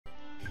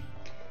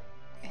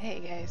Hey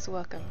guys,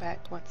 welcome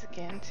back once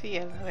again to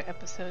yet another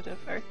episode of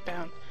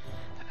EarthBound.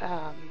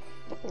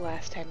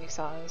 Last time you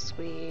saw us,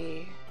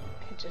 we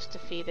had just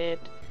defeated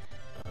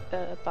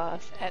the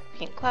boss at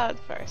Pink Cloud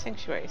for our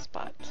sanctuary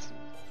spots.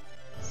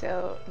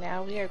 So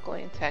now we are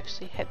going to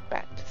actually head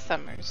back to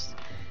Summers,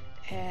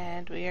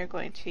 and we are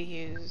going to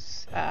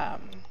use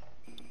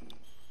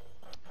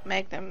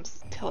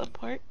Magnum's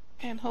teleport,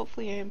 and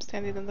hopefully I am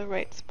standing in the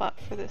right spot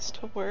for this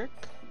to work.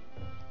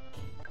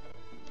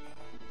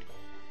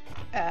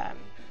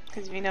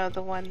 Because we know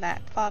the one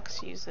that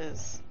Fox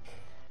uses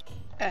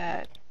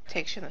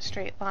takes you in a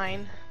straight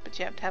line, but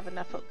you have to have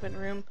enough open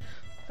room.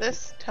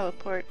 This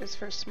teleport is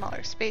for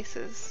smaller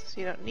spaces, so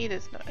you don't need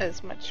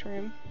as much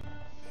room.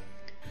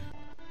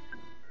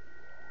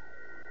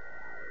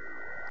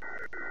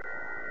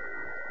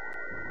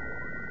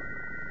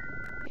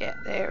 Yeah,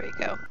 there we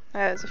go.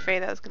 I was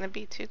afraid I was going to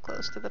be too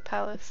close to the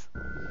palace.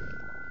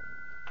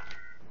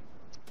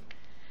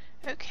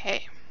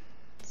 Okay,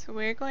 so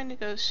we're going to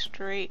go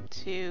straight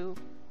to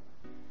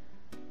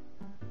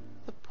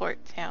the port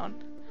town.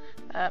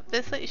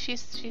 This lady, she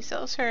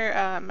sells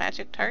her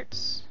magic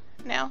tarts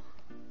now.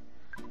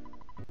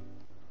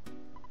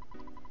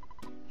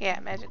 Yeah,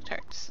 magic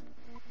tarts.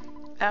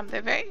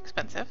 They're very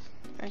expensive,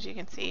 as you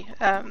can see.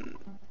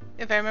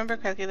 If I remember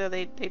correctly, though,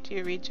 they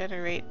do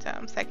regenerate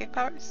psychic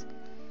powers.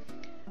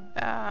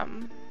 But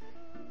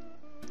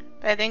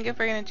I think if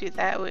we're gonna do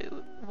that,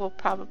 we'll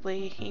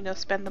probably, you know,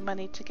 spend the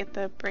money to get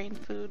the brain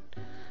food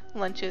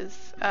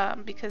lunches,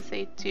 because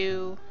they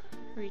do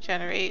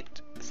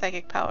regenerate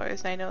psychic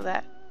powers. I know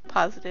that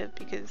positive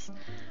because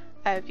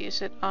I've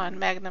used it on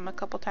Magnum a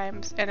couple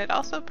times, and it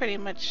also pretty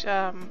much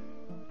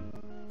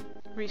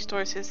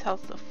restores his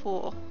health to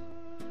full.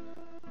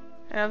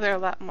 I know they're a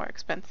lot more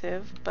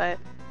expensive, but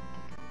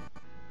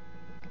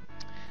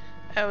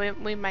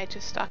we might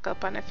just stock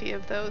up on a few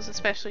of those,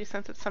 especially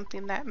since it's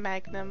something that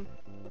Magnum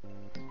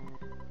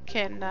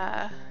can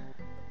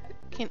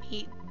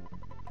eat,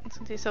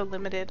 since he's so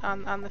limited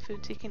on the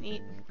foods he can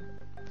eat.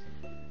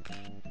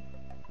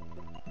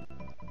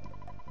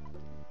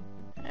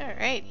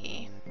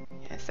 Alrighty.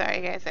 Yeah,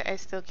 sorry guys, I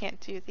still can't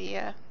do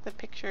the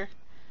picture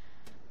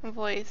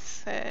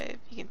voice. If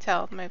you can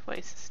tell, my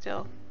voice is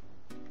still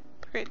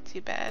pretty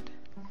bad.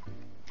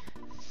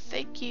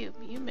 Thank you.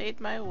 You made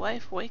my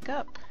wife wake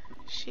up.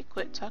 She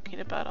quit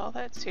talking about all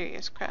that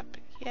serious crap.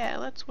 Yeah,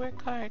 let's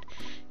work hard.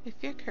 If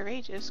you're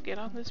courageous, get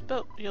on this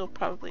boat. You'll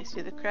probably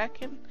see the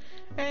Kraken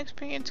and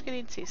experience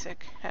getting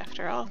seasick.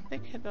 After all,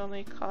 it can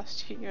only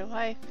cost you your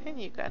life, and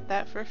you got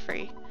that for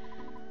free.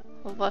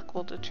 Luck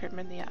will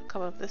determine the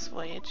outcome of this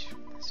voyage.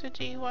 So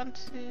do you want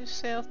to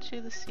sail to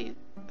the sea...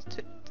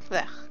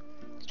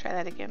 Try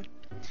that again.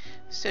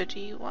 So do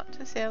you want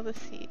to sail the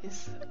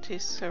seas to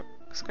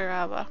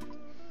Scaraba?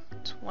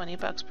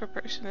 $20 per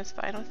person is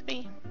fine with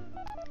me.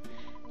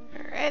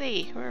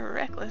 Ready! We're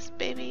reckless,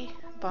 baby.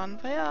 Bon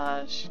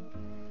voyage!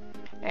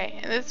 Alright,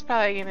 and this is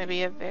probably going to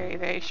be a very,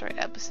 very short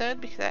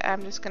episode because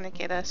I'm just going to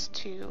get us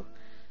to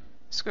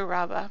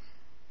Scaraba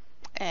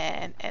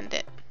and end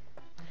it.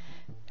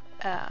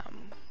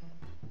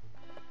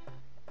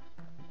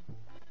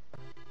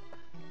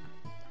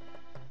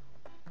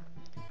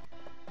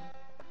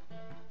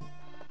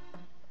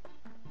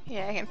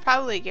 Yeah, I can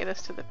probably get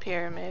us to the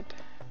pyramid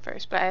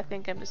first, but I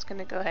think I'm just going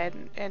to go ahead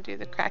and do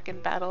the Kraken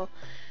battle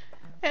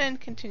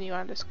and continue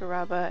on to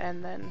Scaraba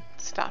and then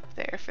stop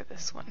there for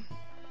this one.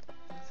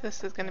 So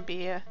this is going to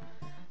be a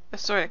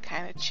sort of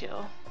kind of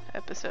chill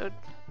episode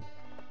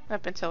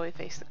up until we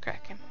face the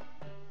Kraken.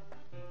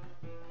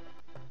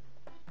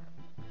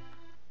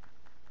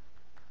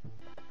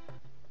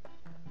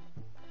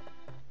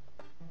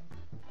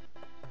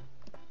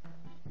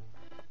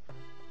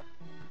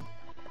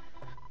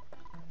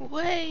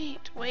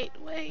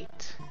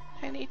 Wait!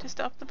 I need to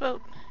stop the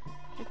boat.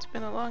 It's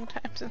been a long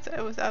time since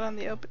I was out on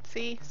the open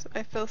sea, so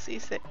I feel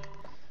seasick.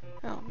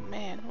 Oh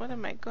man, what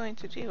am I going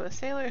to do? A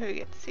sailor who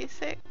gets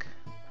seasick?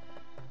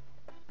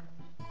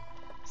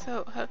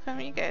 So, how come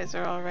you guys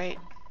are alright?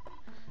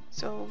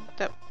 So,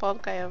 that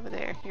bald guy over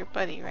there, your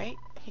buddy, right?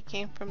 He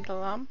came from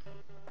Dalam?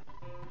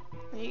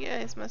 You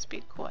guys must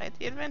be quite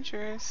the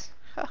adventurers.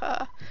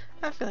 Haha,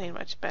 I'm feeling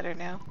much better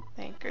now.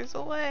 Anchors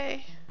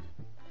away!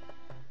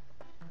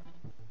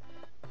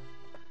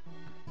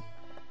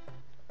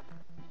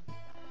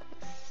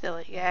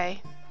 Silly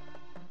guy.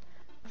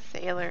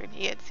 Sailor and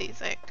he gets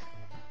seasick.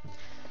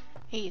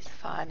 He's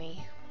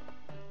funny.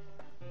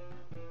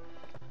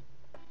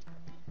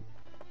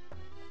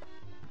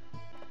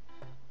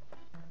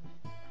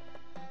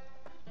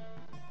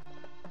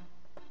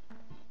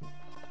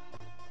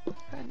 Oh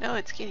no,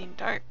 it's getting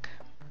dark.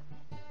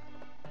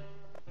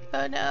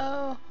 Oh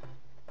no!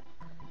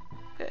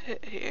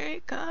 Here he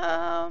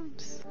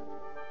comes!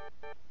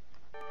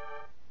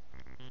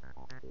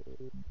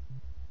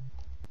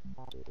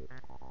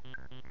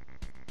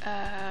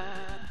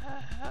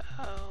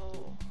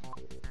 Oh.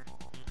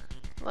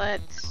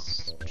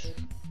 Let's...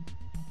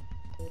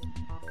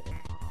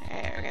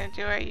 Alright, we're gonna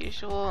do our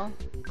usual.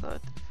 Go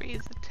with the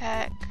freeze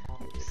attack.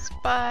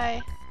 Spy.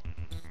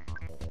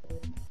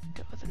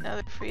 Go with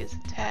Another freeze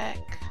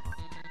attack.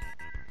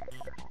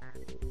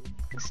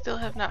 I still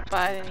have not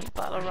bought any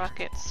bottle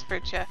rockets for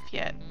Jeff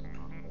yet.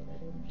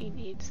 He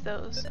needs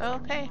those.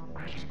 Okay.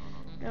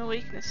 No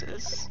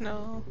weaknesses.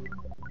 No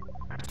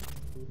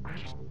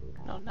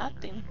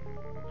nothing.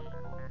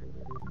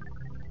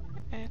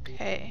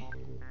 Okay.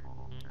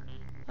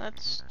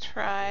 Let's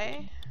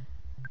try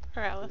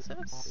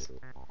paralysis.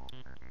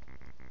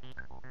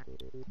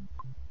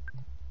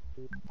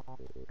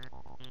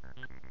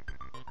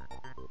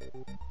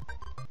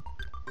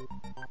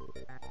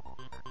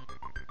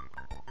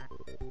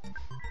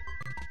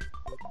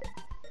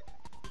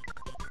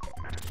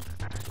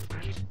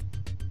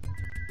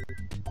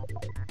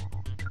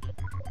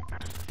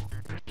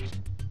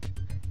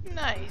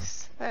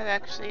 Nice. That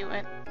actually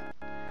went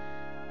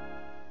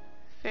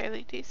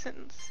fairly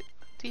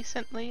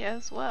decently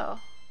as well.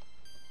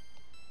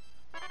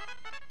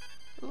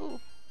 Ooh.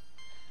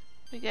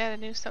 We got a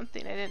new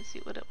something. I didn't see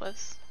what it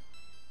was.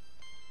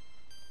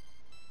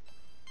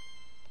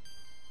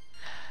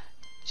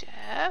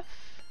 Jeff?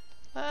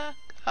 Look.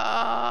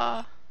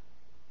 Ah.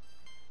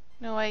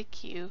 No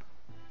IQ.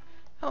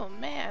 Oh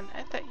man,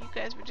 I thought you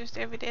guys were just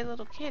everyday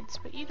little kids,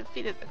 but you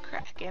defeated the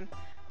Kraken.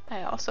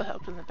 I also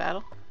helped in the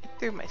battle. I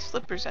threw my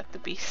slippers at the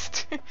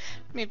beast.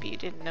 Maybe you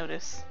didn't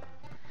notice.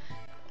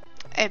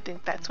 I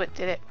think that's what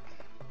did it.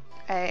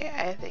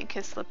 I think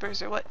his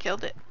slippers are what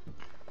killed it.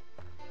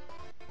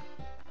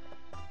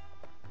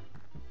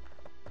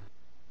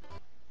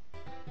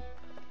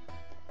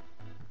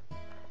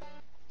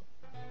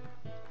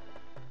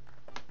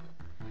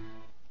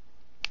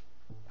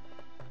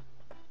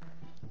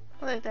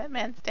 Look, that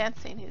man's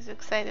dancing. He's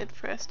excited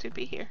for us to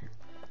be here.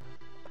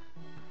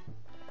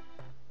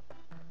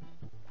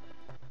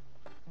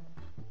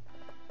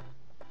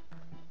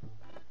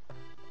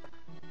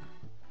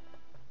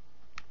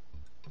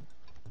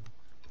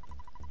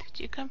 Did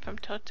you come from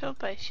Toto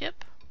by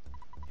ship?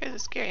 There's a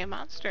scary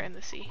monster in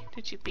the sea.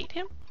 Did you beat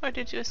him, or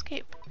did you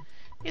escape?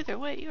 Either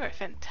way, you are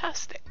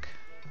fantastic.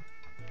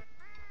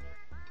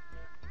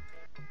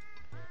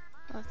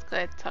 Let's go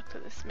ahead and talk to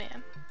this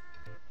man.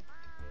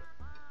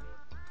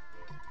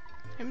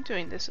 I'm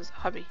doing this as a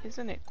hobby,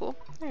 isn't it cool?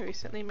 I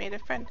recently made a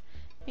friend.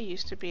 He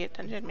used to be a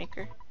dungeon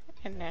maker,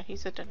 and now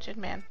he's a dungeon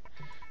man.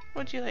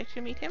 Would you like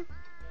to meet him?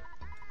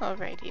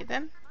 Alrighty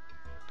then.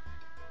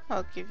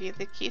 I'll give you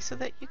the key so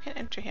that you can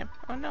enter him.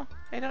 Oh no,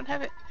 I don't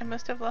have it. I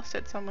must have lost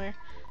it somewhere.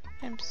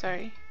 I'm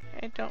sorry.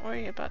 I don't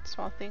worry about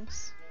small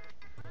things.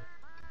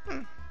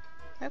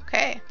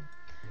 Okay.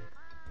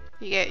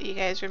 You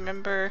guys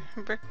remember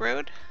Brick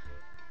Road?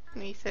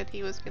 And he said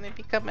he was going to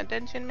become a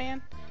dungeon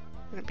man?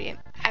 Going to be an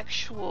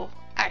actual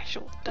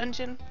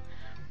dungeon.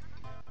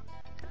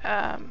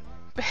 But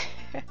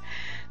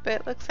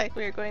it looks like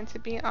we're going to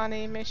be on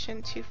a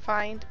mission to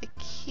find a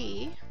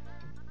key.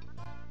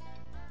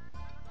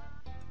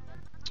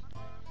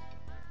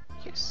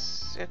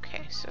 Yes,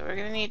 okay, so we're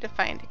going to need to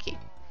find a key.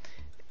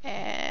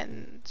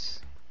 And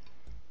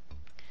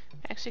I'm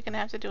actually going to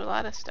have to do a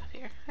lot of stuff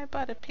here. I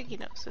bought a piggy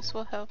nose. This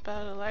will help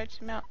out a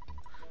large amount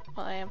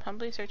while I am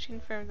humbly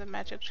searching for the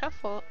magic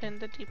shuffle in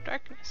the deep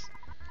darkness.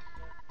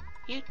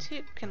 You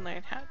too can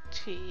learn how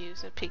to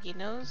use a piggy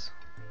nose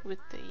with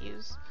the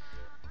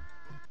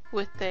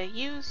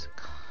use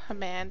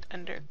command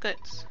under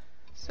goods.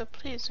 So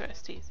please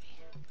rest easy.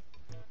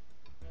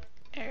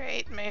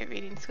 Alright, my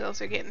reading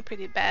skills are getting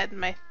pretty bad.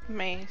 My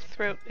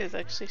throat is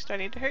actually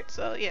starting to hurt,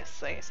 so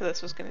yes, like I said,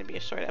 this was going to be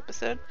a short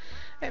episode.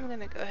 I'm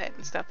going to go ahead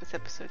and stop this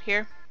episode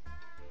here.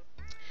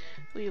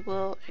 We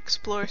will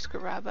explore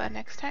Scaraba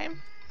next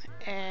time,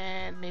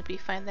 and maybe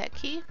find that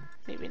key,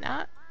 maybe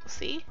not, we'll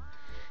see.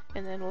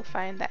 And then we'll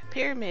find that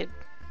pyramid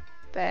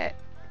that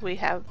we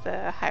have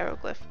the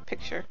hieroglyph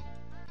picture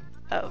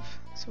of,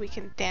 so we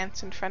can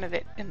dance in front of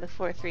it in the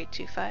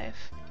 4-3-2-5,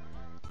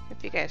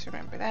 if you guys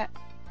remember that.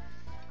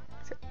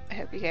 So I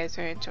hope you guys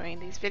are enjoying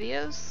these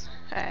videos,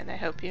 and I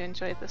hope you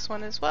enjoyed this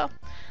one as well.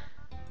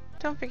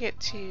 Don't forget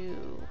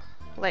to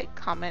like,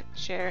 comment,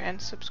 share, and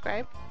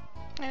subscribe.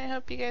 And I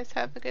hope you guys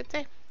have a good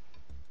day.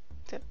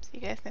 So see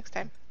you guys next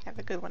time. Have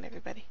a good one,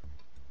 everybody.